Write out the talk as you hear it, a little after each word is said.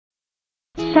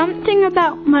something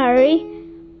about Mary,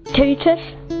 Totus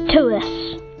Tuus.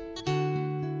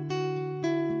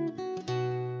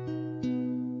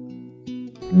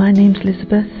 My name's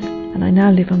Elizabeth, and I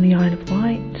now live on the Isle of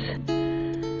Wight.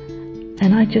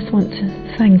 And I just want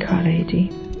to thank Our Lady.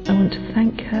 I want to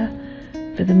thank her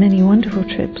for the many wonderful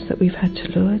trips that we've had to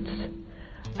Lourdes.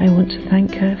 I want to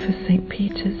thank her for St.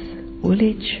 Peter's,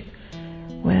 Woolwich,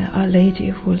 where Our Lady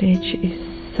of Woolwich is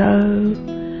so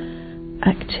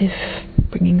active,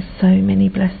 bringing so many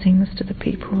blessings to the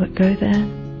people that go there.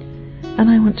 And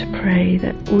I want to pray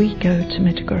that we go to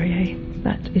Medjugorje.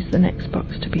 That is the next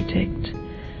box to be ticked.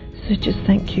 So just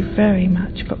thank you very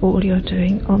much for all you're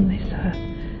doing on this earth,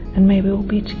 and may we all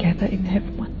be together in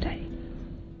heaven one day.